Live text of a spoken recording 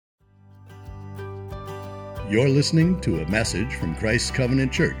You're listening to a message from Christ's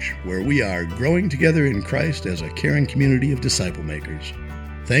Covenant Church, where we are growing together in Christ as a caring community of disciple makers.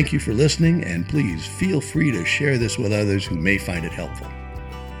 Thank you for listening, and please feel free to share this with others who may find it helpful.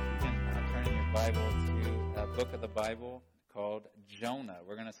 Turning your Bible to a book of the Bible called Jonah.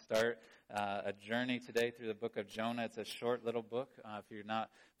 We're going to start a journey today through the book of Jonah. It's a short little book. If you're not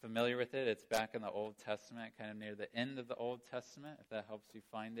familiar with it, it's back in the Old Testament, kind of near the end of the Old Testament, if that helps you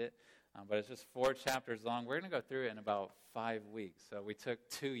find it. But it's just 4 chapters long. We're going to go through it in about 5 weeks. So we took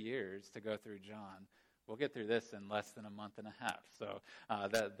 2 years to go through John. We'll get through this in less than a month and a half. So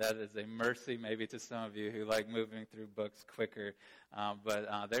that is a mercy maybe to some of you who like moving through books quicker.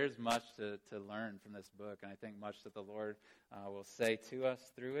 But there's much to learn from this book, and I think much that the Lord will say to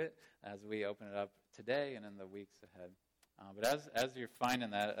us through it as we open it up today and in the weeks ahead. But as you're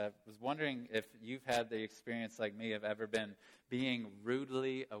finding that, I was wondering if you've had the experience like me of ever been being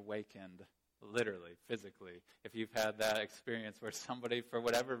rudely awakened, literally, physically. If you've had that experience where somebody, for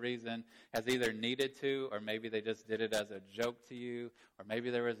whatever reason, has either needed to, or maybe they just did it as a joke to you, or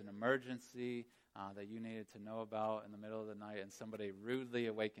maybe there was an emergency that you needed to know about in the middle of the night, and somebody rudely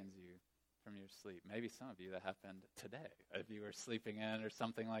awakens you from your sleep. Maybe some of you that happened today, if you were sleeping in or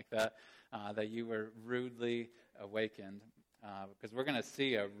something like that, that you were rudely awakened. Because we're going to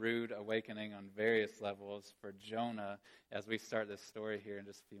see a rude awakening on various levels for Jonah as we start this story here in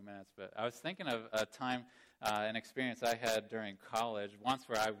just a few minutes. But I was thinking of a time, an experience I had during college, once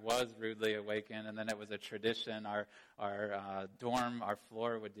where I was rudely awakened, and then it was a tradition our dorm, our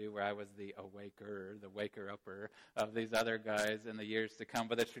floor would do, where I was the waker-upper of these other guys in the years to come.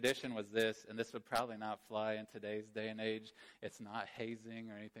 But the tradition was this, and this would probably not fly in today's day and age. It's not hazing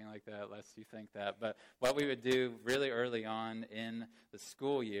or anything like that, lest you think that. But what we would do really early on in the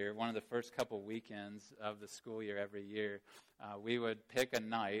school year, one of the first couple weekends of the school year every year, we would pick a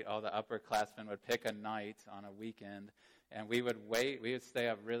night. All the upperclassmen would pick a night on a weekend, and we would wait. We would stay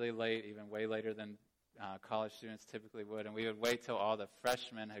up really late, even way later than college students typically would, and we would wait till all the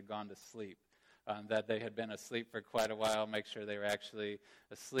freshmen had gone to sleep, that they had been asleep for quite a while, make sure they were actually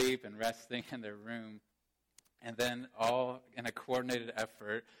asleep and resting in their room. And then all in a coordinated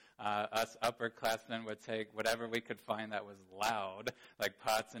effort, us upperclassmen would take whatever we could find that was loud, like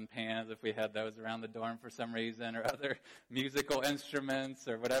pots and pans if we had those around the dorm for some reason, or other musical instruments,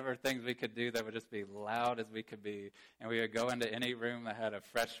 or whatever things we could do that would just be loud as we could be. And we would go into any room that had a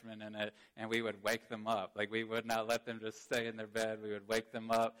freshman in it, and we would wake them up. Like, we would not let them just stay in their bed. We would wake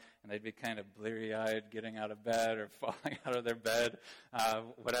them up, and they'd be kind of bleary-eyed getting out of bed or falling out of their bed,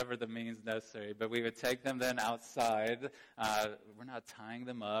 whatever the means necessary. But we would take them then outside. We're not tying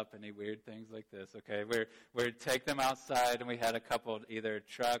them up, any weird things like this, okay? We'd take them outside, and we had a couple either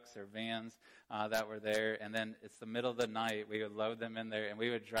trucks or vans that were there, and then it's the middle of the night. We would load them in there, and we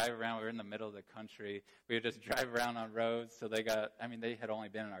would drive around. We were in the middle of the country. We would just drive around on roads, so they had only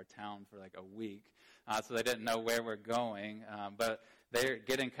been in our town for like a week, so they didn't know where we're going, but they're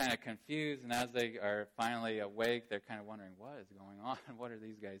getting kind of confused, and as they are finally awake, they're kind of wondering, what is going on? What are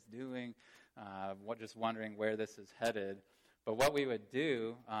these guys doing? Just wondering where this is headed. But what we would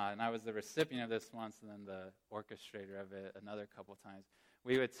do, and I was the recipient of this once and then the orchestrator of it another couple times,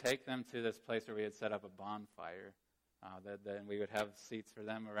 we would take them to this place where we had set up a bonfire. Then we would have seats for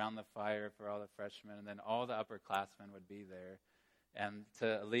them around the fire for all the freshmen, and then all the upperclassmen would be there. And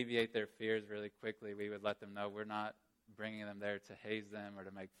to alleviate their fears really quickly, we would let them know we're not bringing them there to haze them or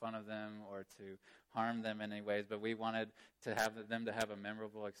to make fun of them or to harm them in any ways, but we wanted to have them to have a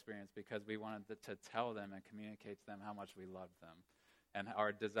memorable experience because we wanted to tell them and communicate to them how much we loved them. And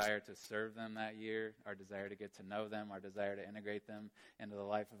our desire to serve them that year, our desire to get to know them, our desire to integrate them into the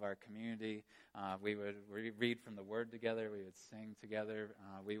life of our community. We would read from the Word together. We would sing together.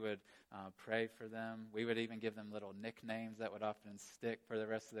 We would pray for them. We would even give them little nicknames that would often stick for the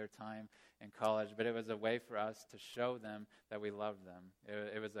rest of their time in college. But it was a way for us to show them that we loved them.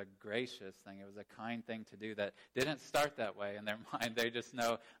 It was a gracious thing. It was a kind thing to do that didn't start that way in their mind. They just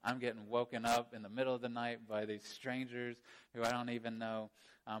know, I'm getting woken up in the middle of the night by these strangers who I don't even know.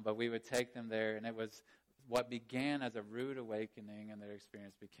 But we would take them there, and it was what began as a rude awakening in their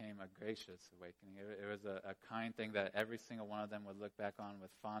experience became a gracious awakening. It was a kind thing that every single one of them would look back on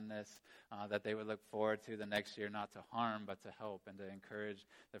with fondness, that they would look forward to the next year, not to harm, but to help and to encourage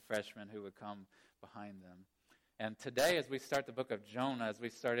the freshmen who would come behind them. And today, as we start the book of Jonah, as we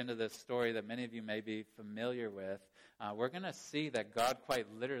start into this story that many of you may be familiar with, we're going to see that God quite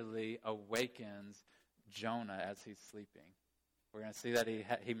literally awakens Jonah as he's sleeping. We're going to see that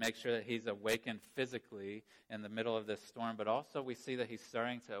he makes sure that he's awakened physically in the middle of this storm, but also we see that he's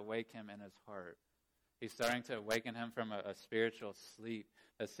starting to awake him in his heart. He's starting to awaken him from a spiritual sleep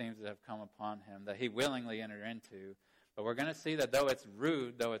that seems to have come upon him, that he willingly entered into. But we're going to see that though it's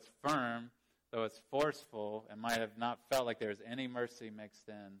rude, though it's firm, though it's forceful, and might have not felt like there was any mercy mixed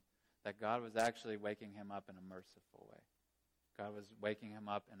in, that God was actually waking him up in a merciful way. God was waking him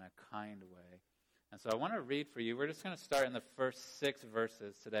up in a kind way. And so I want to read for you. We're just going to start in the first 6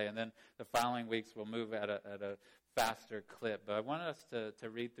 verses today, and then the following weeks we'll move at a faster clip. But I want us to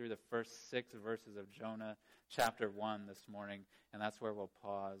read through the first 6 verses of Jonah chapter 1 this morning, and that's where we'll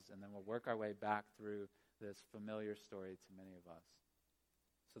pause, and then we'll work our way back through this familiar story to many of us.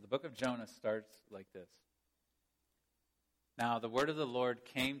 So the book of Jonah starts like this. Now the word of the Lord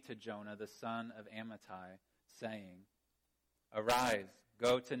came to Jonah, the son of Amittai, saying, Arise,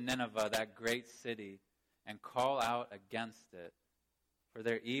 go to Nineveh, that great city, and call out against it, for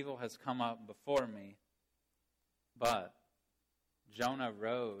their evil has come up before me. But Jonah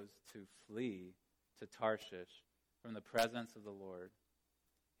rose to flee to Tarshish from the presence of the Lord.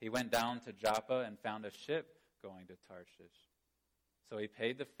 He went down to Joppa and found a ship going to Tarshish. So he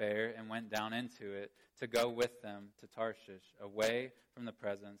paid the fare and went down into it to go with them to Tarshish, away from the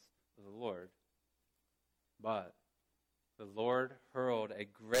presence of the Lord. But the Lord hurled a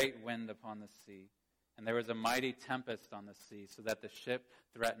great wind upon the sea, and there was a mighty tempest on the sea, so that the ship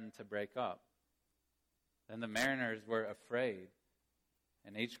threatened to break up. Then the mariners were afraid,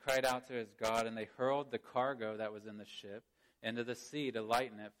 and each cried out to his God, and they hurled the cargo that was in the ship into the sea to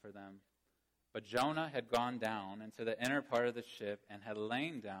lighten it for them. But Jonah had gone down into the inner part of the ship and had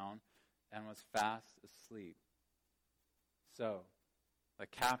lain down and was fast asleep. So the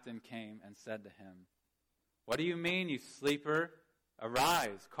captain came and said to him, What do you mean, you sleeper?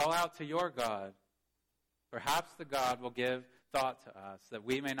 Arise, call out to your God. Perhaps the God will give thought to us, that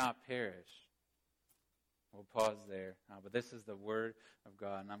we may not perish. We'll pause there. But this is the word of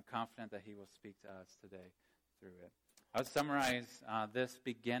God, and I'm confident that he will speak to us today through it. I would summarize this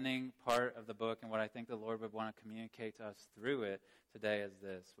beginning part of the book and what I think the Lord would want to communicate to us through it today as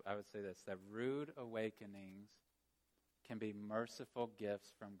this. I would say this, that rude awakenings can be merciful gifts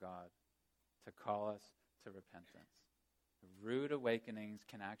from God to call us to repentance. Rude awakenings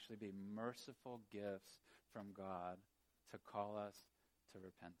can actually be merciful gifts from God to call us to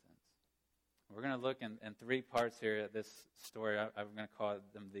repentance. We're going to look in 3 parts here at this story. I'm going to call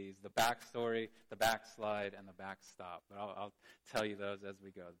them these: the backstory, the backslide, and the backstop. But I'll tell you those as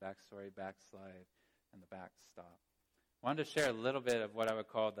we go: the backstory, backslide, and the backstop. I wanted to share a little bit of what I would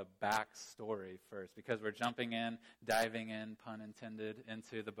call the backstory first, because we're jumping in, diving in, pun intended,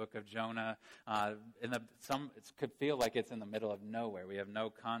 into the book of Jonah. It could feel like it's in the middle of nowhere. We have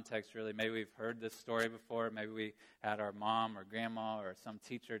no context, really. Maybe we've heard this story before. Maybe we had our mom or grandma or some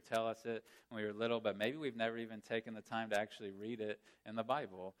teacher tell us it when we were little, but maybe we've never even taken the time to actually read it in the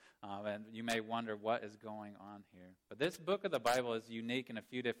Bible. And you may wonder what is going on here. But this book of the Bible is unique in a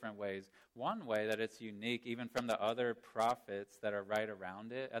few different ways. One way that it's unique, even from the other prophets that are right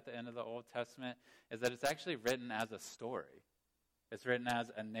around it at the end of the Old Testament, is that it's actually written as a story. It's written as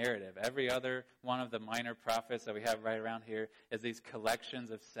a narrative. Every other one of the minor prophets that we have right around here is these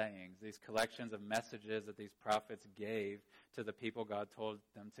collections of sayings, these collections of messages that these prophets gave to the people God told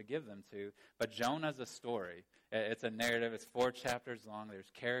them to give them to. But Jonah's a story. It's a narrative. It's 4 chapters long.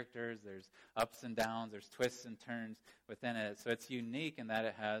 There's characters. There's ups and downs. There's twists and turns within it. So it's unique in that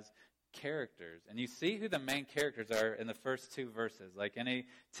it has characters. And you see who the main characters are in the first 2 verses. Like any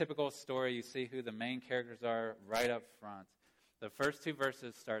typical story, you see who the main characters are right up front. The first 2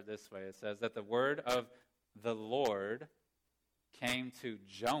 verses start this way. It says that the word of the Lord came to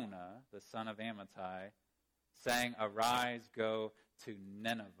Jonah, the son of Amittai, saying, Arise, go to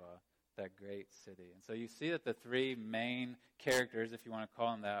Nineveh, that great city. And so you see that the 3 main characters, if you want to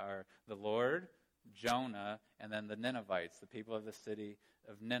call them that, are the Lord, Jonah, and then the Ninevites, the people of the city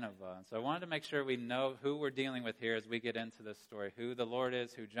of Nineveh. And so I wanted to make sure we know who we're dealing with here as we get into this story, who the Lord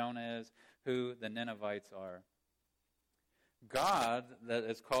is, who Jonah is, who the Ninevites are. God, that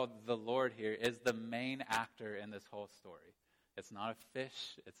is called the Lord here, is the main actor in this whole story. It's not a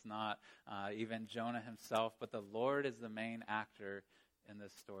fish. It's not even Jonah himself, but the Lord is the main actor in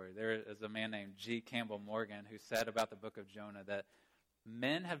this story. There is a man named G. Campbell Morgan who said about the book of Jonah that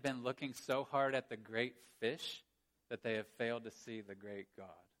men have been looking so hard at the great fish that they have failed to see the great God.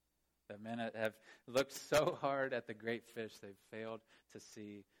 That men have looked so hard at the great fish, they've failed to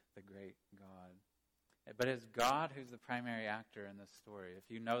see the great God. But it's God who's the primary actor in this story. If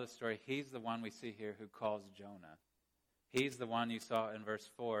you know the story, he's the one we see here who calls Jonah. He's the one you saw in verse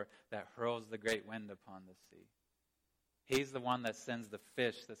 4 that hurls the great wind upon the sea. He's the one that sends the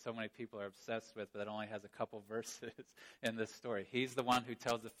fish that so many people are obsessed with, but that only has a couple verses in this story. He's the one who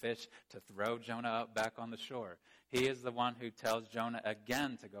tells the fish to throw Jonah up back on the shore. He is the one who tells Jonah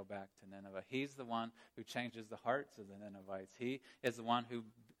again to go back to Nineveh. He's the one who changes the hearts of the Ninevites. He is the one who,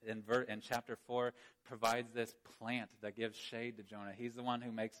 in chapter 4, provides this plant that gives shade to Jonah. He's the one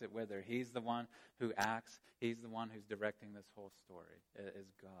who makes it wither. He's the one who acts. He's the one who's directing this whole story. It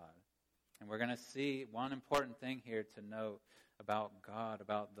is God. And we're going to see one important thing here to note about God,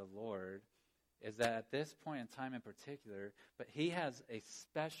 about the Lord, is that at this point in time in particular, but he has a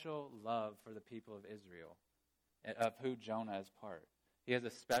special love for the people of Israel, of who Jonah is part. He has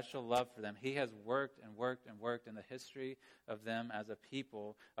a special love for them. He has worked and worked and worked in the history of them as a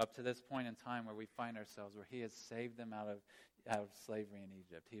people up to this point in time where we find ourselves, where he has saved them out of slavery in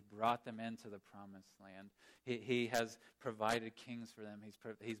Egypt. He brought them into the promised land. He has provided kings for them.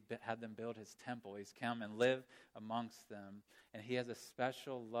 He's had them build his temple. He's come and live amongst them. And he has a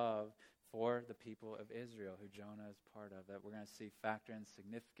special love for the people of Israel, who Jonah is part of, that we're going to see factor in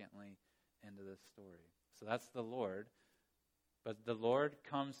significantly into this story. So that's the Lord. But the Lord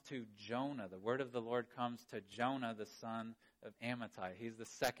comes to Jonah. The word of the Lord comes to Jonah, the son of Amittai. He's the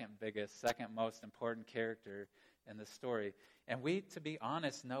second most important character in the story. And we, to be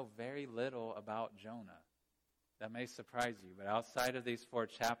honest, know very little about Jonah. That may surprise you, but outside of these 4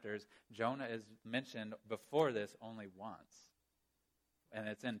 chapters, Jonah is mentioned before this only once. And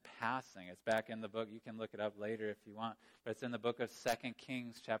it's in passing. It's back in the book. You can look it up later if you want. But it's in the book of 2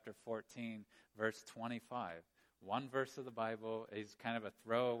 Kings, chapter 14, verse 25. One verse of the Bible is kind of a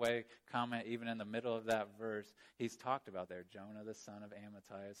throwaway comment. Even in the middle of that verse, he's talked about there. Jonah, the son of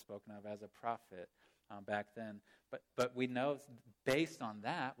Amittai, is spoken of as a prophet back then. But we know, based on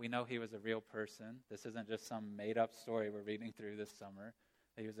that, we know he was a real person. This isn't just some made-up story we're reading through this summer.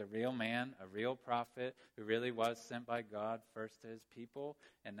 He was a real man, a real prophet, who really was sent by God first to his people,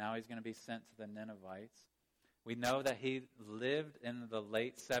 and now he's going to be sent to the Ninevites. We know that he lived in the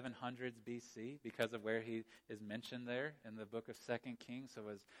late 700s BC because of where he is mentioned there in the book of 2 Kings. So it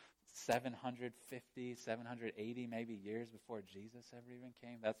was 750, 780 maybe years before Jesus ever even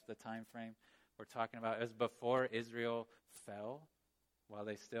came. That's the time frame we're talking about. It was before Israel fell, while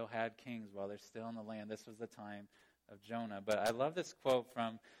they still had kings, while they're still in the land. This was the time of Jonah. But I love this quote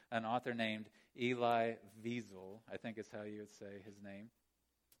from an author named Eli Wiesel. I think is how you would say his name.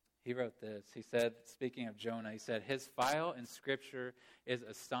 He wrote this. He said, speaking of Jonah, he said, "His file in Scripture is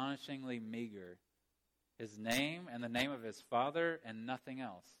astonishingly meager. His name and the name of his father and nothing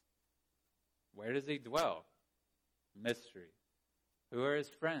else. Where does he dwell? Mystery. Who are his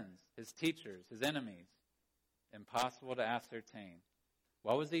friends, his teachers, his enemies? Impossible to ascertain.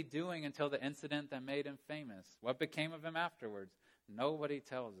 What was he doing until the incident that made him famous? What became of him afterwards? Nobody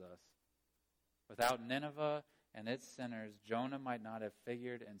tells us. Without Nineveh and its sinners, Jonah might not have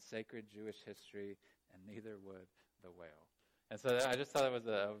figured in sacred Jewish history, and neither would the whale." And so I just thought it was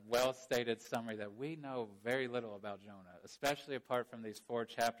a well-stated summary that we know very little about Jonah, especially apart from these 4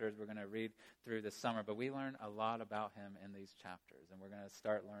 chapters we're going to read through this summer. But we learn a lot about him in these chapters, and we're going to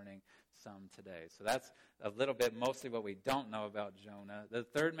start learning some today. So that's a little bit mostly what we don't know about Jonah. The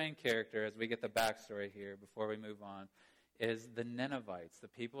third main character, as we get the backstory here before we move on, is the Ninevites, the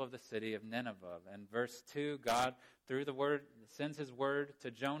people of the city of Nineveh. And verse 2, God, through the word, sends his word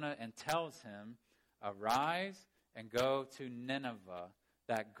to Jonah and tells him, "Arise and go to Nineveh,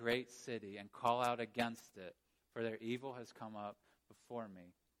 that great city, and call out against it, for their evil has come up before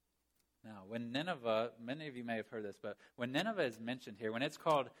me." Now, when Nineveh, many of you may have heard this, but when Nineveh is mentioned here, when it's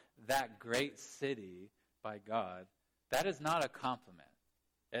called that great city by God, that is not a compliment.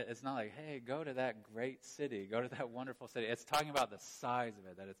 It's not like, hey, go to that great city, go to that wonderful city. It's talking about the size of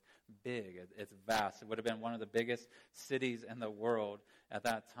it, that it's big, it's vast. It would have been one of the biggest cities in the world at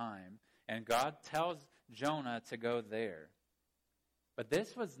that time. And God tells Jonah to go there. But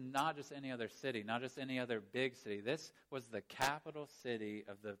this was not just any other city, not just any other big city. This was the capital city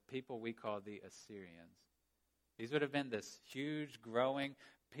of the people we call the Assyrians. These would have been this huge, growing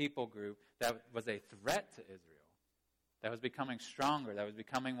people group that was a threat to Israel, that was becoming stronger, that was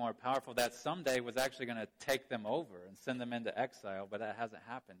becoming more powerful, that someday was actually going to take them over and send them into exile, but that hasn't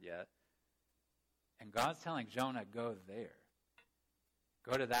happened yet. And God's telling Jonah, go there.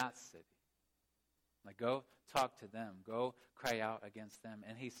 Go to that city. Like, go talk to them. Go cry out against them.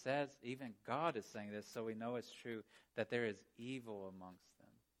 And he says, even God is saying this, so we know it's true, that there is evil amongst them.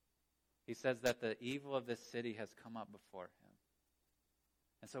 He says that the evil of this city has come up before him.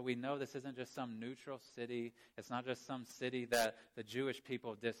 And so we know this isn't just some neutral city. It's not just some city that the Jewish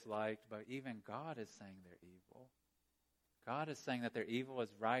people disliked, but even God is saying they're evil. God is saying that their evil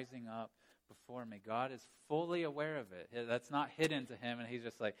is rising up before me. God is fully aware of it. That's not hidden to him, and he's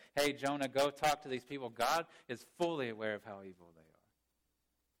just like, hey, Jonah, go talk to these people. God is fully aware of how evil they are.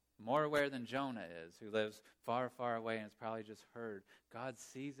 More aware than Jonah is, who lives far, far away and has probably just heard. God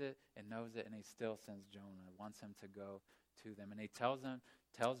sees it and knows it, and he still sends Jonah, wants him to go to them. And he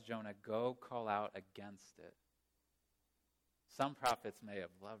tells Jonah, go call out against it. Some prophets may have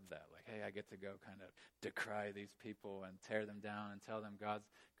loved that. Like, hey, I get to go kind of decry these people and tear them down and tell them God's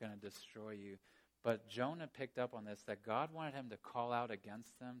going to destroy you. But Jonah picked up on this, that God wanted him to call out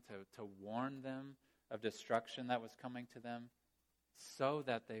against them, to warn them of destruction that was coming to them, so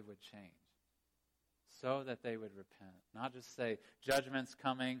that they would change, so that they would repent. Not just say, judgment's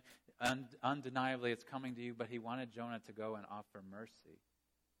coming, undeniably it's coming to you, but he wanted Jonah to go and offer mercy,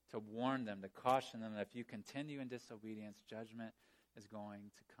 to warn them, to caution them that if you continue in disobedience, judgment is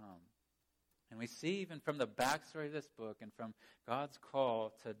going to come. And we see even from the backstory of this book and from God's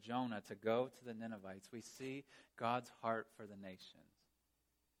call to Jonah to go to the Ninevites, we see God's heart for the nations.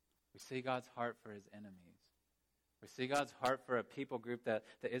 We see God's heart for his enemies. We see God's heart for a people group that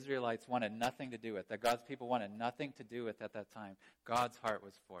the Israelites wanted nothing to do with, that God's people wanted nothing to do with at that time. God's heart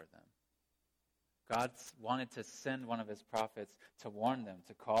was for them. God wanted to send one of his prophets to warn them,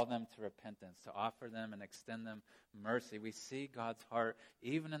 to call them to repentance, to offer them and extend them mercy. We see God's heart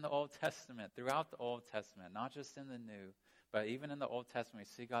even in the Old Testament, throughout the Old Testament, not just in the New, but even in the Old Testament,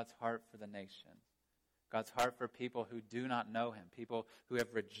 we see God's heart for the nations. God's heart for people who do not know him, people who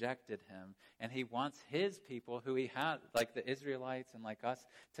have rejected him. And he wants his people who he had, like the Israelites and like us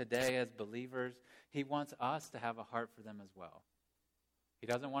today as believers, he wants us to have a heart for them as well. He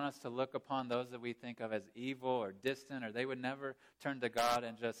doesn't want us to look upon those that we think of as evil or distant, or they would never turn to God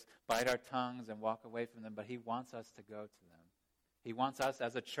and just bite our tongues and walk away from them, but he wants us to go to them. He wants us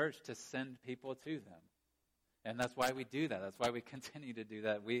as a church to send people to them. And that's why we do that. That's why we continue to do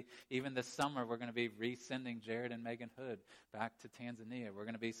that. Even this summer, we're going to be resending Jared and Megan Hood back to Tanzania. We're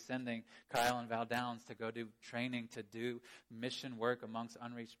going to be sending Kyle and Val Downs to go do training, to do mission work amongst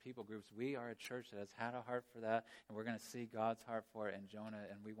unreached people groups. We are a church that has had a heart for that, and we're going to see God's heart for it in Jonah,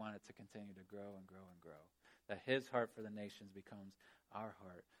 and we want it to continue to grow and grow and grow. That his heart for the nations becomes our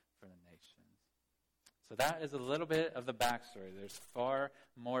heart for the nations. So that is a little bit of the backstory. There's far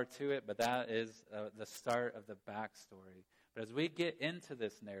more to it, but that is the start of the backstory. But as we get into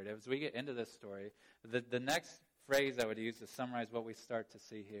this narrative, as we get into this story, the next phrase I would use to summarize what we start to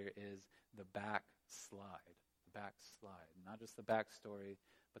see here is the backslide. The backslide. Not just the backstory,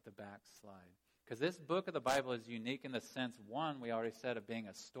 but the backslide. Because this book of the Bible is unique in the sense, one, we already said, of being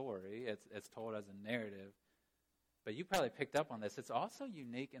a story. It's told as a narrative. But you probably picked up on this. It's also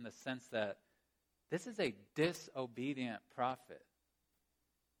unique in the sense that this is a disobedient prophet.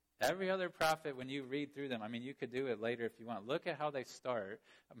 Every other prophet, when you read through them, I mean, you could do it later if you want. Look at how they start.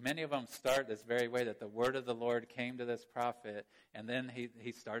 Many of them start this very way, that the word of the Lord came to this prophet, and then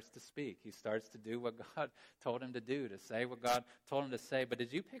he starts to speak. He starts to do what God told him to do, to say what God told him to say. But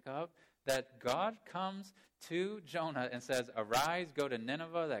did you pick up that God comes to Jonah and says, arise, go to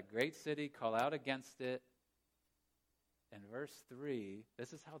Nineveh, that great city, call out against it. In verse 3,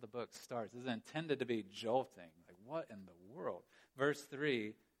 this is how the book starts. This is intended to be jolting. Like, what in the world? Verse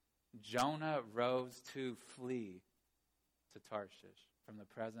 3, Jonah rose to flee to Tarshish from the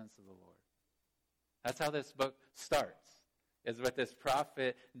presence of the Lord. That's how this book starts, is with this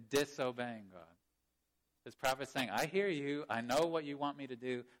prophet disobeying God. This prophet saying, I hear you, I know what you want me to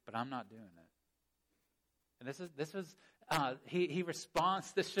do, but I'm not doing it. And he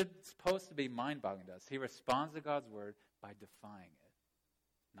responds, this should supposed to be mind-boggling to us. He responds to God's word by defying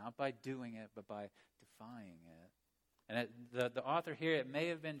it. Not by doing it, but by defying it. And the author here, it may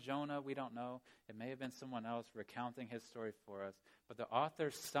have been Jonah, we don't know. It may have been someone else recounting his story for us. But the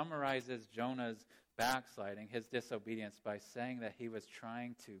author summarizes Jonah's backsliding, his disobedience, by saying that he was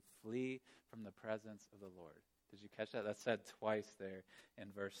trying to flee from the presence of the Lord. Did you catch that? That's said twice there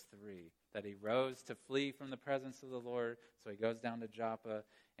in verse 3. That he rose to flee from the presence of the Lord. So he goes down to Joppa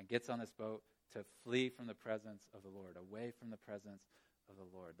and gets on this boat to flee from the presence of the Lord, away from the presence of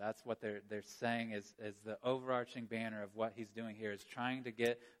the Lord. That's what they're saying is the overarching banner of what he's doing here, is trying to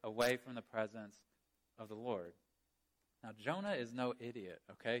get away from the presence of the Lord. Now, Jonah is no idiot,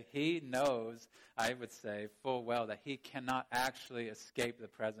 okay? He knows, I would say, full well that he cannot actually escape the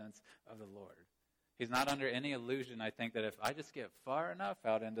presence of the Lord. He's not under any illusion, I think, that if I just get far enough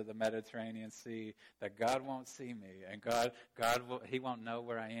out into the Mediterranean Sea, that God won't see me, and he won't know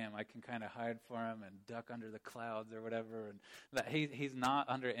where I am. I can kind of hide for him and duck under the clouds or whatever. And that he's not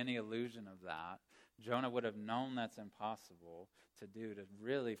under any illusion of that. Jonah would have known that's impossible to do, to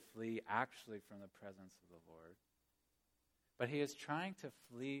really flee actually from the presence of the Lord. but he is trying to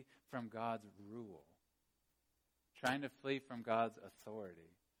flee from God's rule, trying to flee from God's authority,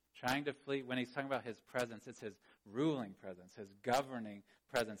 trying to flee. When he's talking about his presence, it's his ruling presence, his governing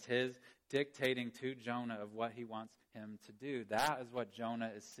presence, his dictating to Jonah of what he wants him to do. That is what Jonah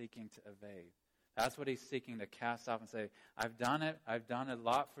is seeking to evade. That's what he's seeking to cast off and say, I've done it. I've done a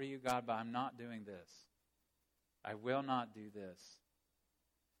lot for you, God, but I'm not doing this. I will not do this.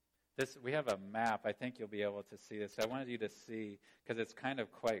 We have a map. I think you'll be able to see this. I wanted you to see, because it's kind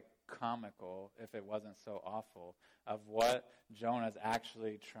of quite comical, if it wasn't so awful, of what Jonah's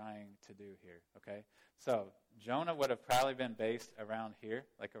actually trying to do here, okay? So Jonah would have probably been based around here,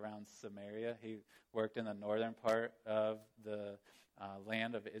 like around Samaria. He worked in the northern part of the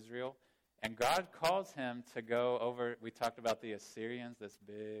land of Israel. And God calls him to go over, we talked about the Assyrians, this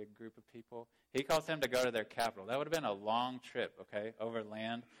big group of people. He calls him to go to their capital. That would have been a long trip, okay, over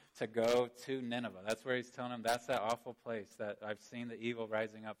land to go to Nineveh. That's where he's telling him, that's that awful place that I've seen the evil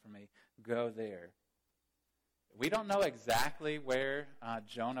rising up from me. Go there. We don't know exactly where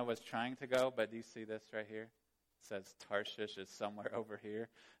Jonah was trying to go, but do you see this right here? It says Tarshish is somewhere over here.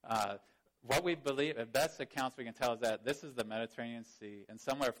 What we believe, at best accounts we can tell, is that this is the Mediterranean Sea, and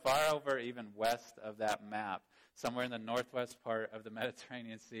somewhere far over, even west of that map, somewhere in the northwest part of the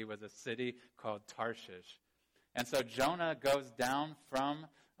Mediterranean Sea, was a city called Tarshish. And so Jonah goes down from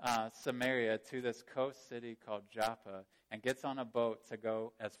Samaria to this coast city called Joppa and gets on a boat to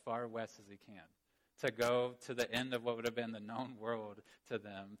go as far west as he can, to go to the end of what would have been the known world to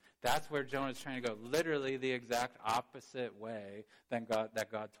them. That's where Jonah's trying to go, literally the exact opposite way than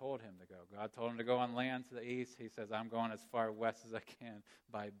that God told him to go. God told him to go on land to the east. He says, I'm going as far west as I can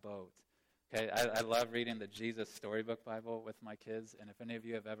by boat. Okay, I love reading the Jesus Storybook Bible with my kids, and if any of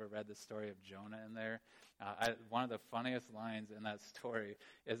you have ever read the story of Jonah in there, one of the funniest lines in that story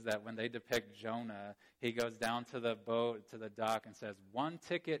is that when they depict Jonah, he goes down to the boat, to the dock, and says, 1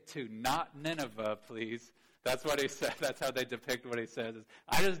 ticket to not Nineveh, please. That's what he said. That's how they depict what he says. Is,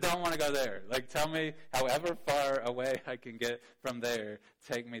 I just don't want to go there. Like, tell me however far away I can get from there,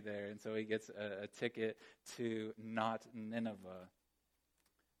 take me there. And so he gets a ticket to not Nineveh.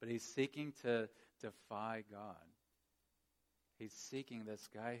 But he's seeking to defy God. He's seeking this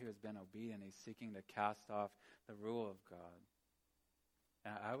guy who has been obedient. He's seeking to cast off the rule of God.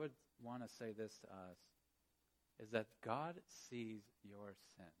 And I would want to say this to us, is that God sees your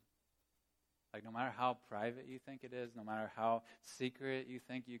sin. Like, no matter how private you think it is, no matter how secret you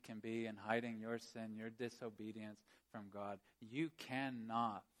think you can be in hiding your sin, your disobedience from God, you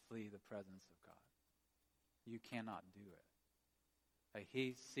cannot flee the presence of God. You cannot do it. Like,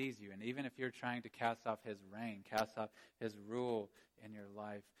 he sees you, and even if you're trying to cast off his reign, cast off his rule in your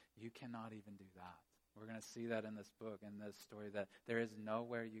life, you cannot even do that. We're going to see that in this book, in this story, that there is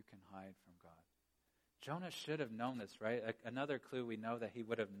nowhere you can hide from God. Jonah should have known this, right? Another clue we know that he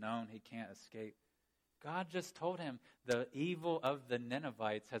would have known he can't escape. God just told him, the evil of the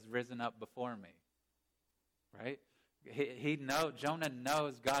Ninevites has risen up before me, right? Jonah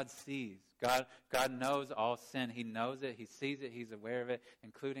knows God sees. God knows all sin. He knows it. He sees it. He's aware of it,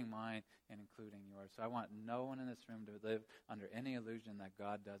 including mine and including yours. So I want no one in this room to live under any illusion that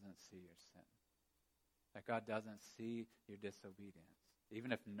God doesn't see your sin, that God doesn't see your disobedience,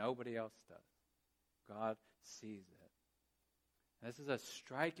 even if nobody else does. God sees it. And this is a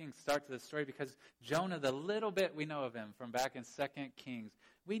striking start to the story because Jonah, the little bit we know of him from back in 2 Kings,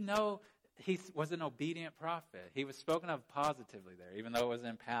 we know he was an obedient prophet. He was spoken of positively there, even though it was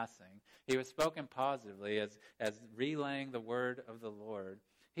in passing. He was spoken positively as relaying the word of the Lord.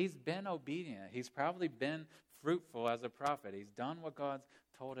 He's been obedient. He's probably been fruitful as a prophet. He's done what God's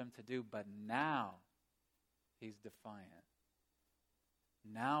told him to do, but now he's defiant.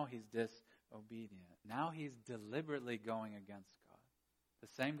 Now he's disobedient. Now he's deliberately going against God. The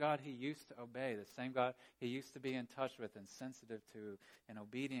same God he used to obey, the same God he used to be in touch with and sensitive to and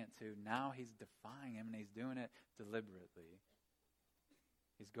obedient to, now he's defying him, and he's doing it deliberately.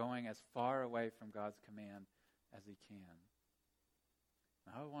 He's going as far away from God's command as he can.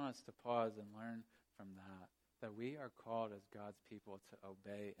 And I want us to pause and learn from that we are called as God's people to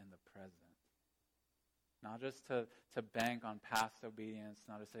obey in the present. Not just to bank on past obedience,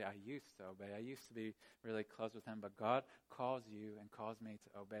 not to say, I used to obey, I used to be really close with him, but God calls you and calls me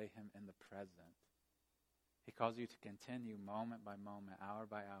to obey him in the present. He calls you to continue moment by moment, hour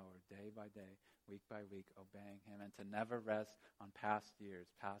by hour, day by day, week by week, obeying him, and to never rest on past years,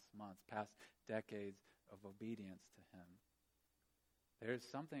 past months, past decades of obedience to him. There's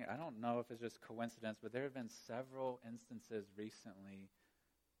something, I don't know if it's just coincidence, but there have been several instances recently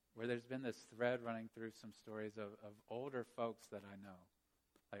where there's been this thread running through some stories of older folks that I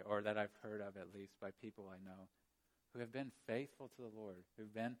know, or that I've heard of at least by people I know, who have been faithful to the Lord,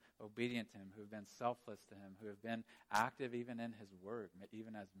 who've been obedient to him, who've been selfless to him, who have been active even in his work,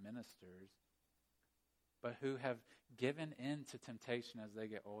 even as ministers, but who have given in to temptation as they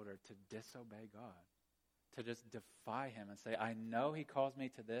get older to disobey God, to just defy him and say, I know he calls me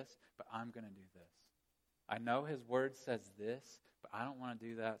to this, but I'm going to do this. I know his word says this, but I don't want to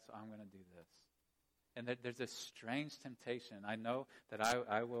do that, so I'm going to do this. And there's this strange temptation. I know that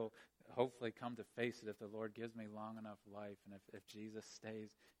I will hopefully come to face it if the Lord gives me long enough life and if Jesus stays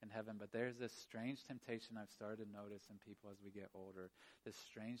in heaven. But there's this strange temptation I've started to notice in people as we get older. This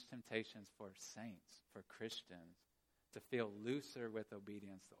strange temptations for saints, for Christians, to feel looser with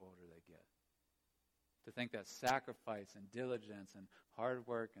obedience the older they get. To think that sacrifice and diligence and hard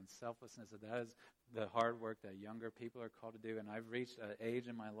work and selflessness, that is the hard work that younger people are called to do. And I've reached an age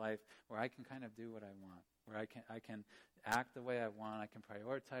in my life where I can kind of do what I want, where I can act the way I want, I can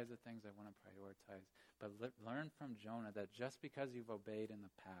prioritize the things I want to prioritize. But learn from Jonah that just because you've obeyed in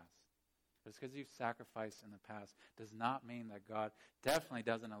the past, just because you've sacrificed in the past, does not mean that God definitely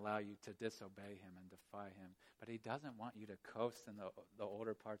doesn't allow you to disobey him and defy him. But he doesn't want you to coast in the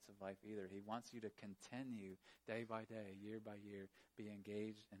older parts of life either. He wants you to continue day by day, year by year, be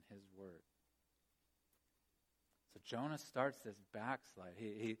engaged in his word. So Jonah starts this backslide.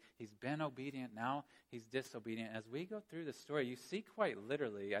 He's been obedient. Now he's disobedient. As we go through the story, you see quite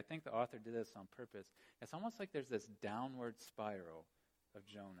literally, I think the author did this on purpose, it's almost like there's this downward spiral of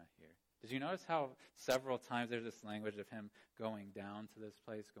Jonah here. Did you notice how several times there's this language of him going down to this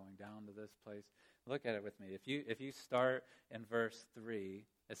place, going down to this place? Look at it with me. If you start in verse 3,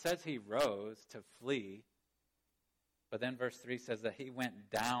 it says he rose to flee, but then verse 3 says that he went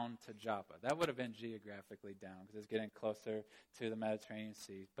down to Joppa. That would have been geographically down because it's getting closer to the Mediterranean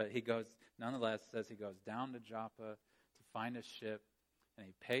Sea. But he goes, nonetheless, says he goes down to Joppa to find a ship, and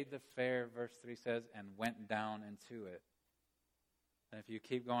he paid the fare, verse 3 says, and went down into it. And if you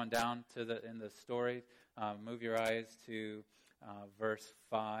keep going down in the story, move your eyes to verse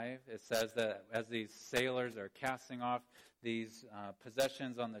 5. It says that as these sailors are casting off these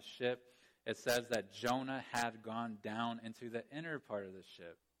possessions on the ship, it says that Jonah had gone down into the inner part of the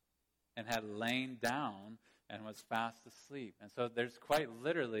ship and had lain down and was fast asleep. And so there's quite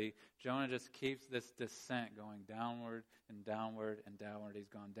literally, Jonah just keeps this descent going downward and downward and downward. He's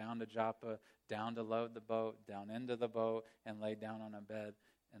gone down to Joppa, down to load the boat, down into the boat, and lay down on a bed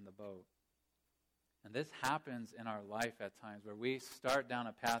in the boat. And this happens in our life at times where we start down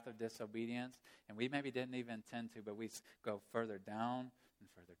a path of disobedience, and we maybe didn't even intend to, but we go further down and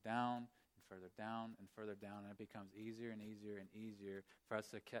further down and further down and further down, and it becomes easier and easier and easier for us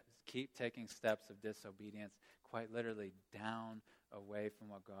to keep taking steps of disobedience, quite literally down away from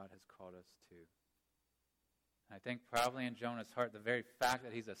what God has called us to. And I think probably in Jonah's heart, the very fact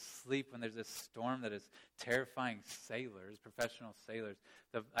that he's asleep when there's this storm that is terrifying sailors, professional sailors,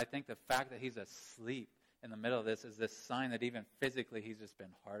 I think the fact that he's asleep in the middle of this is this sign that even physically he's just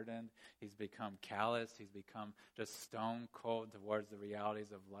been hardened. He's become callous. He's become just stone cold towards the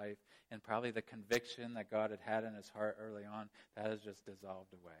realities of life. And probably the conviction that God had in his heart early on, that has just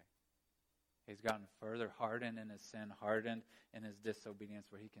dissolved away. He's gotten further hardened in his sin, hardened in his disobedience,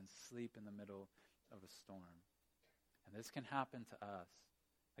 where he can sleep in the middle of a storm. And this can happen to us.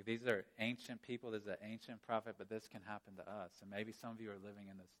 Like, these are ancient people. This is an ancient prophet, but this can happen to us. And maybe some of you are living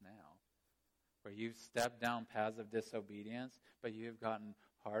in this now, where you've stepped down paths of disobedience, but you have gotten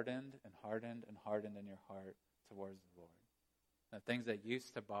hardened and hardened and hardened in your heart towards the Lord. The things that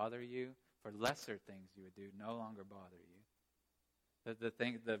used to bother you, for lesser things you would do, no longer bother you.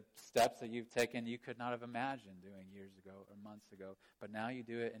 The steps that you've taken, you could not have imagined doing years ago or months ago, but now you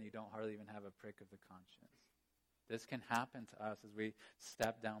do it and you don't hardly even have a prick of the conscience. This can happen to us as we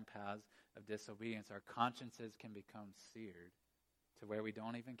step down paths of disobedience. Our consciences can become seared to where we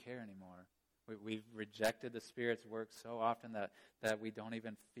don't even care anymore. We've rejected the Spirit's work so often that we don't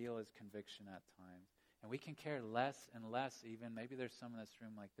even feel his conviction at times. And we can care less and less, even, maybe there's some in this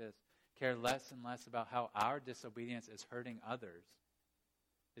room like this, care less and less about how our disobedience is hurting others.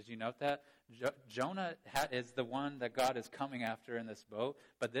 Did you note that? Jonah is the one that God is coming after in this boat,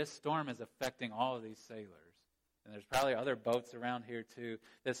 but this storm is affecting all of these sailors. And there's probably other boats around here too.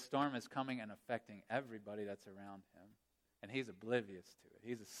 This storm is coming and affecting everybody that's around him. And he's oblivious to it.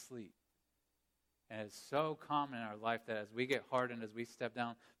 He's asleep. And it's so common in our life that as we get hardened, as we step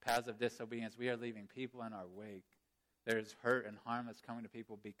down paths of disobedience, we are leaving people in our wake. There's hurt and harm that's coming to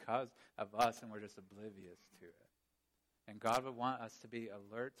people because of us, and we're just oblivious to it. And God would want us to be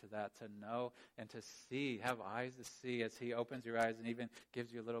alert to that, to know and to see, have eyes to see as he opens your eyes and even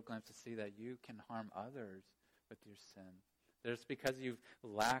gives you a little glimpse to see that you can harm others with your sin. Just because you've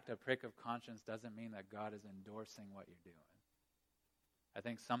lacked a prick of conscience doesn't mean that God is endorsing what you're doing. I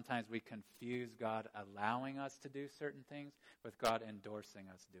think sometimes we confuse God allowing us to do certain things with God endorsing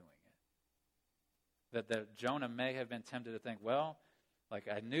us doing it. That Jonah may have been tempted to think, well, like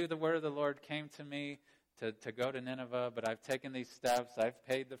I knew the word of the Lord came to me to go to Nineveh, but I've taken these steps. I've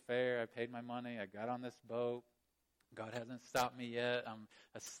paid the fare. I paid my money. I got on this boat. God hasn't stopped me yet. I'm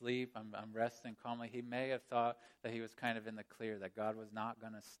asleep. I'm resting calmly. He may have thought that he was kind of in the clear, that God was not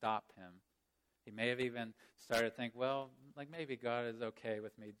going to stop him. He may have even started to think, well, like maybe God is okay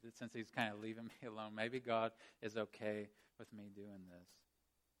with me, since he's kind of leaving me alone. Maybe God is okay with me doing this.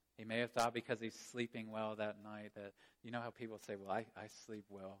 He may have thought because he's sleeping well that night that, you know how people say, well, I sleep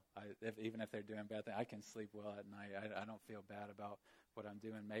well. Even if they're doing bad things, I can sleep well at night. I don't feel bad about what I'm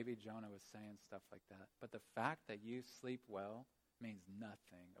doing. Maybe Jonah was saying stuff like that. But the fact that you sleep well means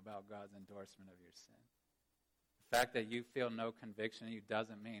nothing about God's endorsement of your sin. The fact that you feel no conviction in you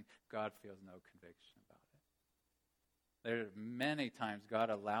doesn't mean God feels no conviction about it. There are many times God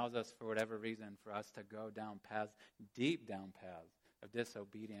allows us, for whatever reason, for us to go down paths, deep down paths of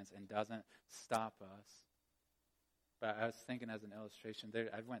disobedience, and doesn't stop us. But I was thinking as an illustration,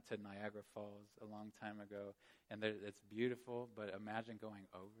 I went to Niagara Falls a long time ago, and it's beautiful, but imagine going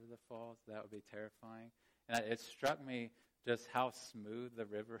over the falls. That would be terrifying. And it struck me just how smooth the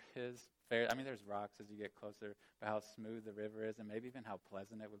river is. There's rocks as you get closer, but how smooth the river is, and maybe even how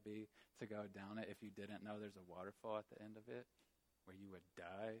pleasant it would be to go down it if you didn't know there's a waterfall at the end of it where you would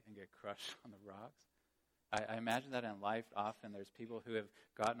die and get crushed on the rocks. I imagine that in life often there's people who have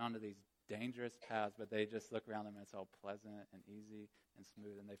gotten onto these dangerous paths, but they just look around them and it's all pleasant and easy and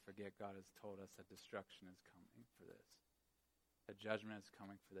smooth, and they forget God has told us that destruction is coming for this. The judgment is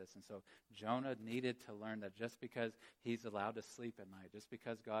coming for this. And so Jonah needed to learn that just because he's allowed to sleep at night, just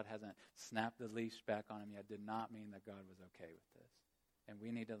because God hasn't snapped the leash back on him yet, did not mean that God was okay with this. And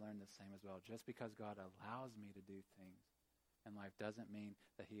we need to learn the same as well. Just because God allows me to do things in life doesn't mean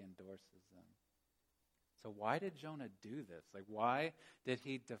that he endorses them. So why did Jonah do this? Like, why did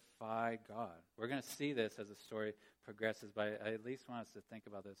he defy God? We're going to see this as the story progresses, but I at least want us to think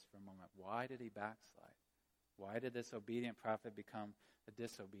about this for a moment. Why did he backslide? Why did this obedient prophet become a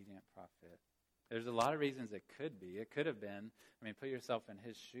disobedient prophet? There's a lot of reasons it could be. It could have been, put yourself in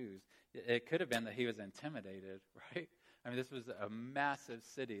his shoes. It could have been that he was intimidated, right? This was a massive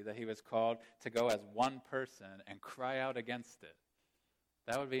city that he was called to go as one person and cry out against it.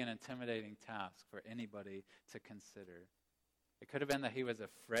 That would be an intimidating task for anybody to consider. It could have been that he was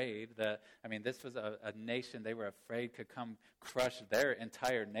afraid that, this was a nation they were afraid could come crush their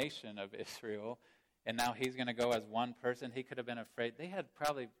entire nation of Israel. And now he's going to go as one person. He could have been afraid. They had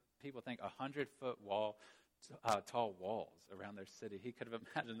probably, people think, 100-foot tall walls around their city. He could have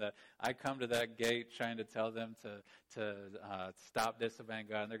imagined that I come to that gate trying to tell them to stop disobeying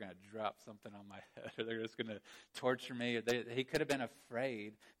God, and they're going to drop something on my head, or they're just going to torture me. He could have been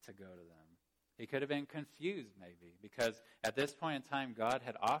afraid to go to them. He could have been confused maybe, because at this point in time, God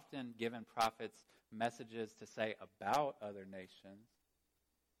had often given prophets messages to say about other nations,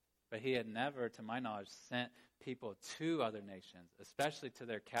 but he had never, to my knowledge, sent people to other nations, especially to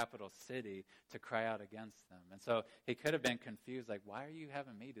their capital city, to cry out against them. And so he could have been confused, like, why are you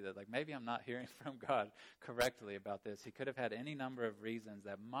having me do that? Like, maybe I'm not hearing from God correctly about this. He could have had any number of reasons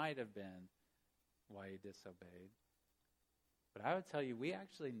that might have been why he disobeyed. But I would tell you, we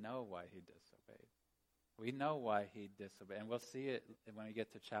actually know why he disobeyed. We know why he disobeyed. And we'll see it when we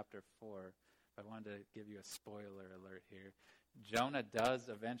get to chapter 4. But I wanted to give you a spoiler alert here. Jonah does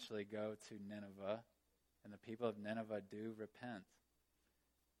eventually go to Nineveh, and the people of Nineveh do repent.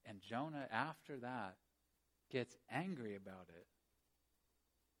 And Jonah, after that, gets angry about it.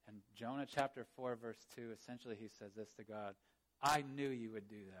 And Jonah chapter 4, verse 2, essentially he says this to God: I knew you would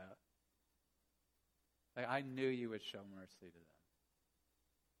do that. I knew you would show mercy to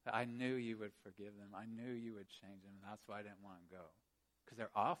them. I knew you would forgive them. I knew you would change them, and that's why I didn't want to go. Because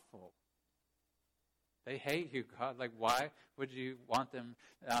they're awful. They hate you, God. Like, why would you want them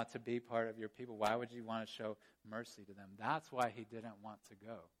to be part of your people? Why would you want to show mercy to them? That's why he didn't want to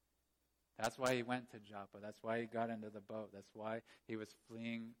go. That's why he went to Joppa. That's why he got into the boat. That's why he was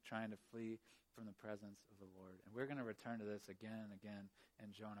trying to flee from the presence of the Lord. And we're going to return to this again and again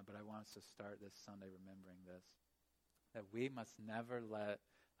in Jonah, but I want us to start this Sunday remembering this, that we must never let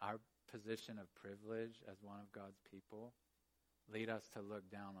our position of privilege as one of God's people lead us to look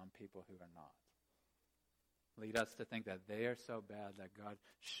down on people who are not. Lead us to think that they are so bad that God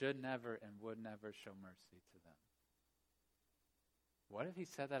should never and would never show mercy to them. What if he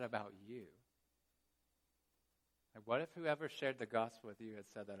said that about you? Like, what if whoever shared the gospel with you had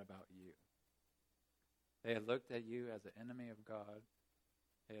said that about you? They had looked at you as an enemy of God.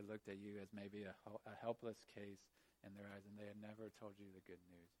 They had looked at you as maybe a helpless case in their eyes, and they had never told you the good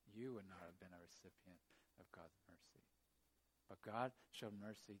news. You would not have been a recipient of God's mercy. But God showed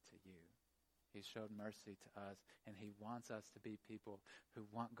mercy to you. He showed mercy to us, and he wants us to be people who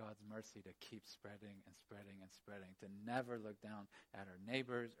want God's mercy to keep spreading and spreading and spreading, to never look down at our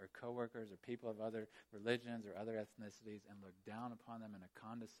neighbors or coworkers or people of other religions or other ethnicities and look down upon them in a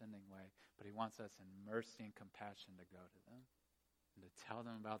condescending way. But he wants us in mercy and compassion to go to them and to tell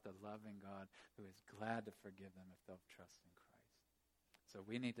them about the loving God who is glad to forgive them if they'll trust in Christ. So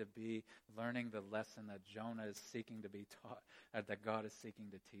we need to be learning the lesson that Jonah is seeking to be taught, that God is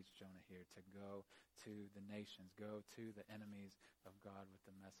seeking to teach Jonah here, to go to the nations, go to the enemies of God with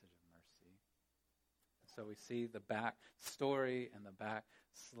the message of mercy. So we see the back story and the back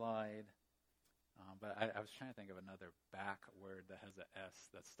slide. But I was trying to think of another back word that has an S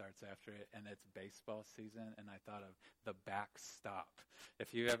that starts after it, and it's baseball season, and I thought of the backstop.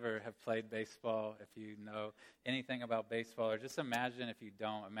 If you ever have played baseball, if you know anything about baseball, or just imagine if you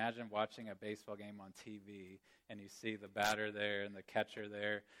don't, imagine watching a baseball game on TV, and you see the batter there and the catcher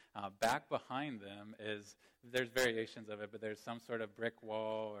there. Back behind them there's variations of it, but there's some sort of brick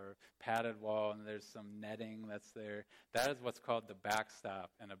wall or padded wall, and there's some netting that's there. That is what's called the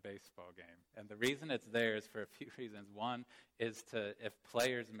backstop in a baseball game. And the reason it's there is for a few reasons. One is if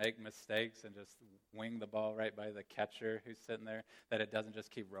players make mistakes and just wing the ball right by the catcher who's sitting there, that it doesn't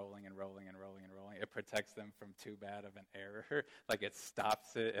just keep rolling and rolling and rolling and rolling. It protects them from too bad of an error. Like it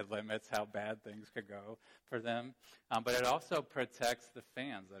stops it. It limits how bad things could go for them. But it also protects the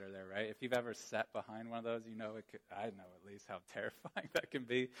fans that are there, right? If you've ever sat behind one of those, you know I know at least how terrifying that can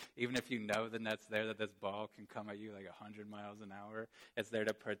be. Even if you know the net's there, that this ball can come at you like 100 miles an hour, it's there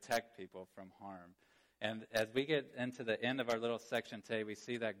to protect people from harm. And as we get into the end of our little section today, we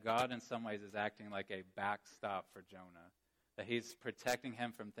see that God in some ways is acting like a backstop for Jonah, that he's protecting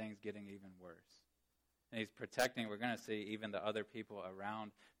him from things getting even worse. And he's protecting, we're going to see, even the other people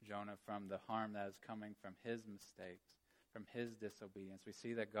around Jonah from the harm that is coming from his mistakes, from his disobedience. We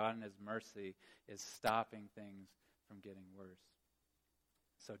see that God in his mercy is stopping things from getting worse.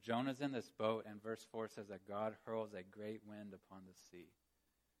 So Jonah's in this boat, and verse 4 says that God hurls a great wind upon the sea,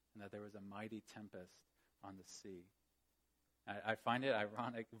 and that there was a mighty tempest on the sea. I find it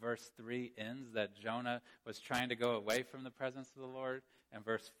ironic. Verse 3 ends that Jonah was trying to go away from the presence of the Lord, and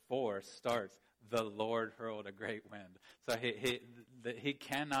verse 4 starts, the Lord hurled a great wind. So he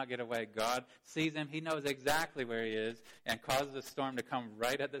cannot get away. God sees him. He knows exactly where he is and causes a storm to come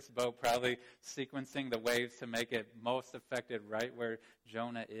right at this boat, probably sequencing the waves to make it most affected right where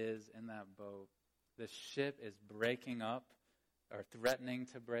Jonah is in that boat. The ship is breaking up or threatening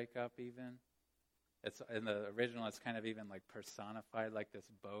to break up even. It's in the original, it's kind of even like personified, like this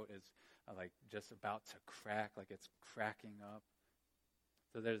boat is like just about to crack, like it's cracking up.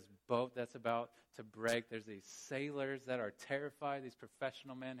 So there's a boat that's about to break. There's these sailors that are terrified, these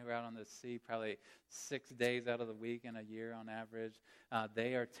professional men who are out on the sea probably 6 days out of the week in a year on average.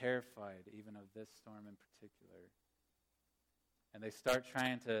 They are terrified even of this storm in particular. And they start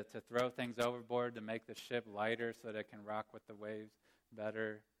trying to throw things overboard to make the ship lighter so that it can rock with the waves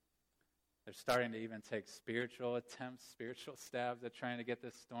better. They're starting to even take spiritual attempts, spiritual stabs at trying to get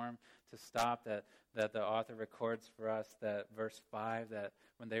this storm to stop. That the author records for us that verse 5, that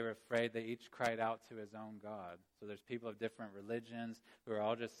when they were afraid, they each cried out to his own God. So there's people of different religions who are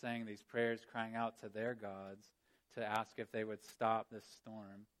all just saying these prayers, crying out to their gods to ask if they would stop this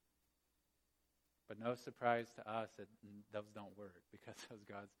storm. But no surprise to us that those don't work because those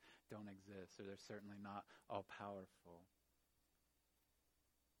gods don't exist, or they're certainly not all powerful.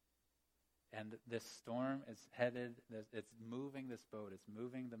 And this storm is headed, it's moving this boat, it's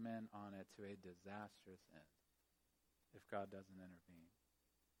moving the men on it to a disastrous end if God doesn't intervene.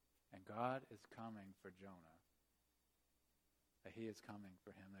 And God is coming for Jonah. That he is coming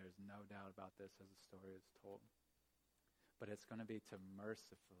for him. There is no doubt about this as the story is told. But it's going to be to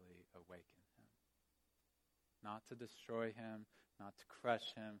mercifully awaken him. Not to destroy him, not to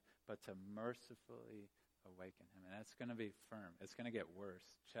crush him, but to mercifully awaken him. And it's going to be firm. It's going to get worse.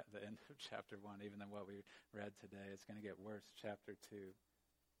 The end of chapter 1, even than what we read today. It's going to get worse, chapter 2.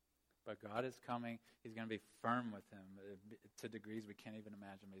 But God is coming. He's going to be firm with him to degrees we can't even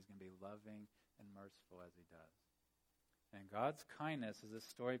imagine. But he's going to be loving and merciful as he does. And God's kindness, as this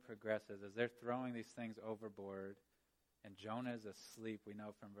story progresses, as they're throwing these things overboard, And Jonah is asleep, we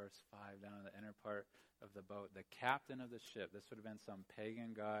know from verse 5, down in the inner part of the boat. The captain of the ship, this would have been some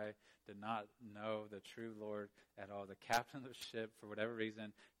pagan guy, did not know the true Lord at all. The captain of the ship, for whatever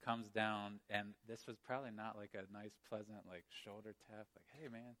reason, comes down, and this was probably not like a nice, pleasant, like, shoulder tap, like, hey,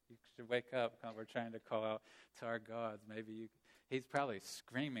 man, you should wake up. We're trying to call out to our gods. He's probably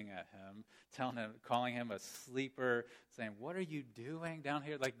screaming at him, calling him a sleeper, saying, what are you doing down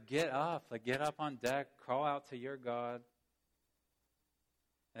here? Like, get up on deck, call out to your God.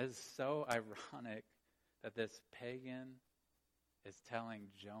 It is so ironic that this pagan is telling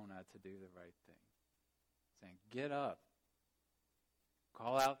Jonah to do the right thing. Saying, get up,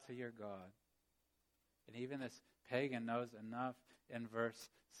 call out to your God. And even this pagan knows enough in verse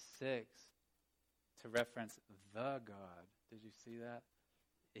 6 to reference the God. Did you see that?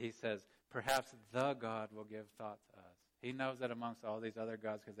 He says, perhaps the God will give thought to us. He knows that amongst all these other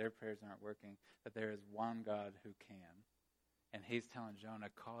gods, because their prayers aren't working, that there is one God who can. And he's telling Jonah,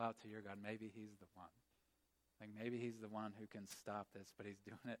 call out to your God. Maybe he's the one. Like, maybe he's the one who can stop this, but he's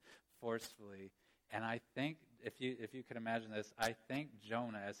doing it forcefully. And I think, if you could imagine this, I think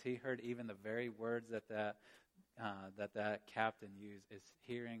Jonah, as he heard even the very words that captain used, is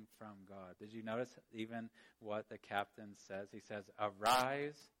hearing from God. Did you notice even what the captain says? He says,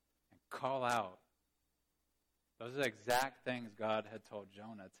 arise and call out. Those are the exact things God had told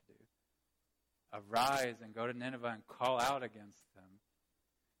Jonah to do. Arise and go to Nineveh and call out against them.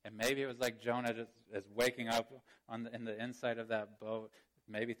 And maybe it was like Jonah just is waking up in the inside of that boat,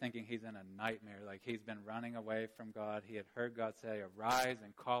 maybe thinking he's in a nightmare, like he's been running away from God. He had heard God say, arise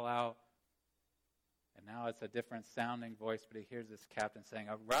and call out. And now it's a different sounding voice, but he hears this captain saying,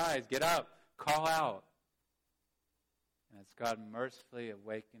 arise, get up, call out. And it's God mercifully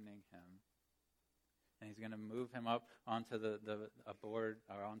awakening him. And he's going to move him up onto the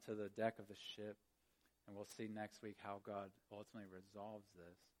deck of the ship. And we'll see next week how God ultimately resolves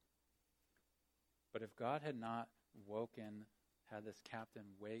this. But if God had not had this captain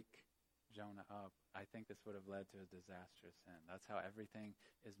wake Jonah up, I think this would have led to a disastrous end. That's how everything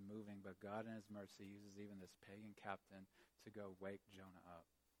is moving. But God in his mercy uses even this pagan captain to go wake Jonah up.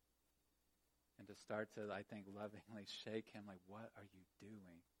 And to start to, I think, lovingly shake him like, what are you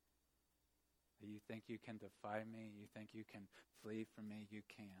doing? You think you can defy me? You think you can flee from me? You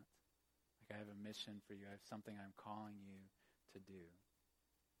can't. Like, I have a mission for you. I have something I'm calling you to do.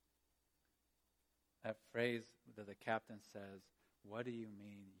 That phrase that the captain says, what do you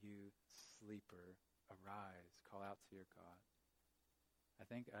mean, you sleeper? Arise, call out to your God. I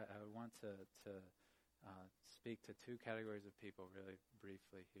think I would want to speak to two categories of people really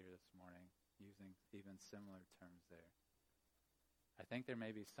briefly here this morning, using even similar terms there. I think there may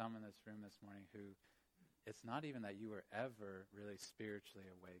be some in this room this morning who, it's not even that you were ever really spiritually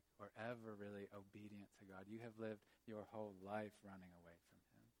awake or ever really obedient to God. You have lived your whole life running away from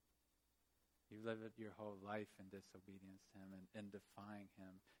him. You've lived your whole life in disobedience to him and defying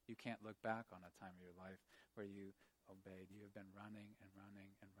him. You can't look back on a time of your life where you obeyed. You have been running and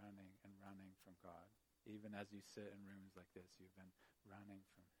running and running and running from God. Even as you sit in rooms like this, you've been running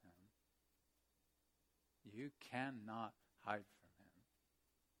from him. You cannot hide from him.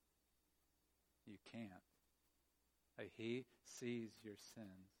 You can't. Like, he sees your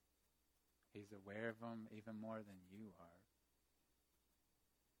sins. He's aware of them even more than you are.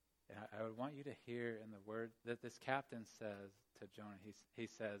 And I would want you to hear in the word that this captain says to Jonah, he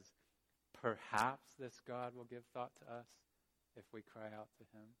says, perhaps this God will give thought to us if we cry out to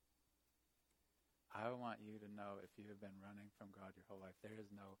him. I want you to know, if you have been running from God your whole life, there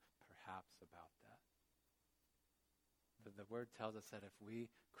is no perhaps about that. The word tells us that if we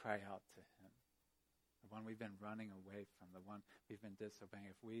cry out to him, the one we've been running away from, the one we've been disobeying,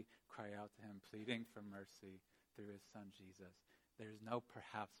 if we cry out to him, pleading for mercy through his son Jesus, there's no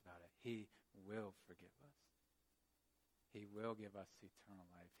perhaps about it. He will forgive us. He will give us eternal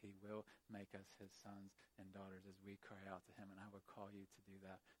life. He will make us his sons and daughters as we cry out to him. And I would call you to do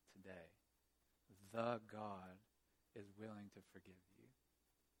that today. The God is willing to forgive you.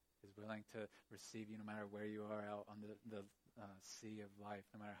 Is willing to receive you no matter where you are out on the sea of life,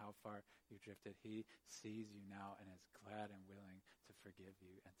 no matter how far you've drifted. He sees you now and is glad and willing to forgive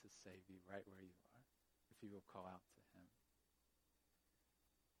you and to save you right where you are, if you will call out to him.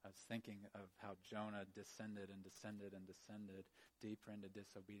 I was thinking of how Jonah descended and descended and descended deeper into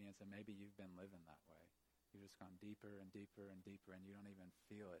disobedience, and maybe you've been living that way. You've just gone deeper and deeper and deeper, and you don't even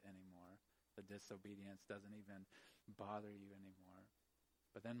feel it anymore. The disobedience doesn't even bother you anymore.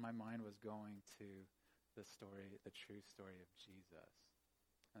 But then my mind was going to the true story of Jesus.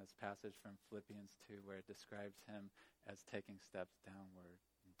 And this passage from Philippians 2, where it describes him as taking steps downward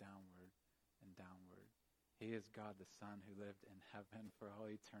and downward and downward. He is God the Son who lived in heaven for all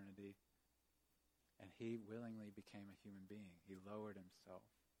eternity. And he willingly became a human being. He lowered himself,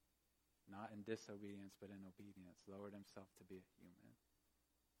 not in disobedience, but in obedience, lowered himself to be a human.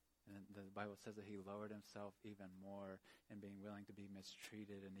 And the Bible says that he lowered himself even more in being willing to be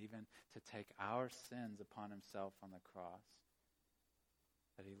mistreated and even to take our sins upon himself on the cross.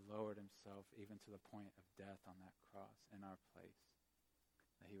 That he lowered himself even to the point of death on that cross in our place.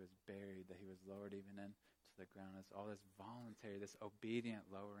 That he was buried, that he was lowered even into the ground. It's all this voluntary, this obedient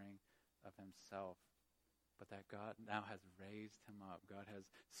lowering of himself. But that God now has raised him up. God has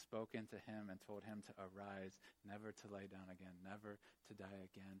spoken to him and told him to arise, never to lay down again, never to die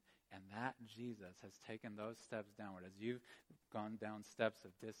again. And that Jesus has taken those steps downward. As you've gone down steps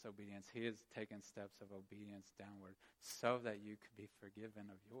of disobedience, he has taken steps of obedience downward so that you could be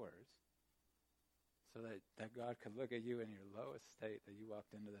forgiven of yours. So that God could look at you in your lowest state, that you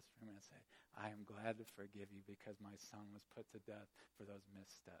walked into this room and say, I am glad to forgive you because my son was put to death for those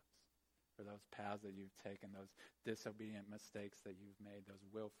missteps, for those paths that you've taken, those disobedient mistakes that you've made, those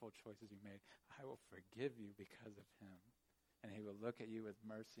willful choices you made. I will forgive you because of him. And he will look at you with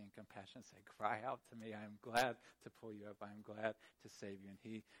mercy and compassion and say, cry out to me. I am glad to pull you up. I am glad to save you. And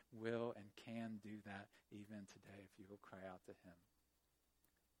he will and can do that even today if you will cry out to him.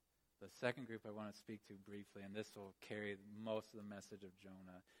 The second group I want to speak to briefly, and this will carry most of the message of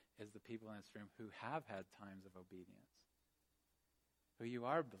Jonah, is the people in this room who have had times of obedience. Who you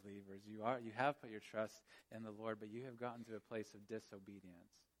are believers, you have put your trust in the Lord, but you have gotten to a place of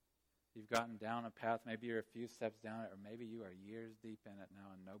disobedience. You've gotten down a path, maybe you're a few steps down it, or maybe you are years deep in it now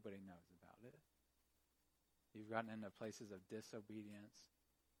and nobody knows about it. You've gotten into places of disobedience.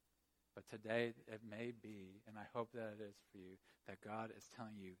 But today it may be, and I hope that it is for you, that God is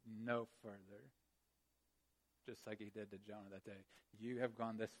telling you no further. Just like he did to Jonah that day. You have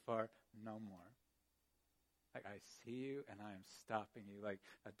gone this far, no more. Like I see you and I am stopping you like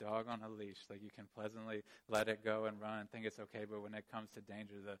a dog on a leash. Like you can pleasantly let it go and run and think it's okay, but when it comes to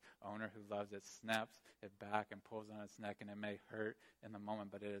danger, the owner who loves it snaps it back and pulls on its neck, and it may hurt in the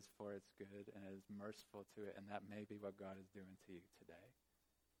moment, but it is for its good and it is merciful to it, and that may be what God is doing to you today.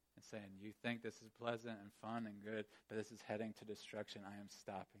 And saying, you think this is pleasant and fun and good, but this is heading to destruction. I am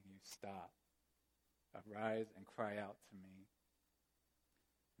stopping you. Stop. Arise and cry out to me.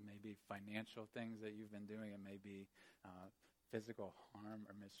 It may be financial things that you've been doing. It may be physical harm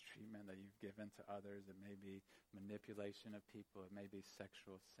or mistreatment that you've given to others. It may be manipulation of people. It may be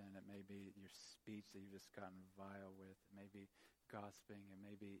sexual sin. It may be your speech that you've just gotten vile with. It may be gossiping. It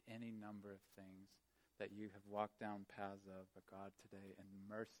may be any number of things that you have walked down paths of, but God today in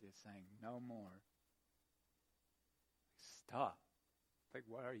mercy is saying, no more. Stop. Like,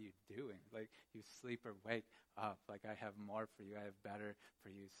 what are you doing? Like, you sleep or wake up. Like, I have more for you. I have better for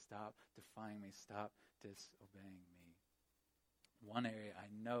you. Stop defying me. Stop disobeying me. One area I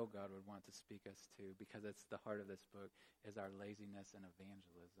know God would want to speak us to, because it's the heart of this book, is our laziness in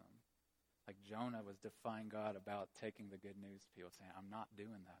evangelism. Like Jonah was defying God about taking the good news to people, saying, I'm not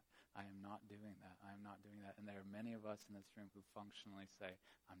doing that. I am not doing that. I am not doing that. And there are many of us in this room who functionally say,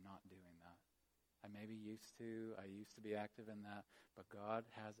 I'm not doing that. I used to be active in that, but God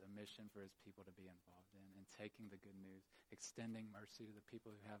has a mission for his people to be involved in taking the good news, extending mercy to the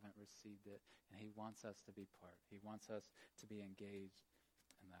people who haven't received it, and he wants us to be part. He wants us to be engaged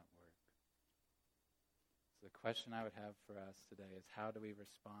in that work. So the question I would have for us today is, how do we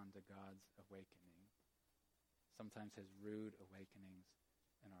respond to God's awakening? Sometimes his rude awakenings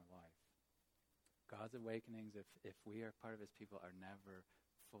in our life. God's awakenings, if we are part of his people, are never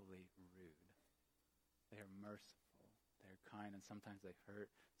fully rude. They are merciful. They are kind, and sometimes they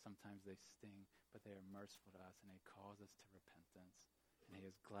hurt, sometimes they sting, but they are merciful to us, and he calls us to repentance. And he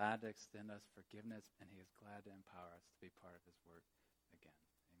is glad to extend us forgiveness, and he is glad to empower us to be part of his work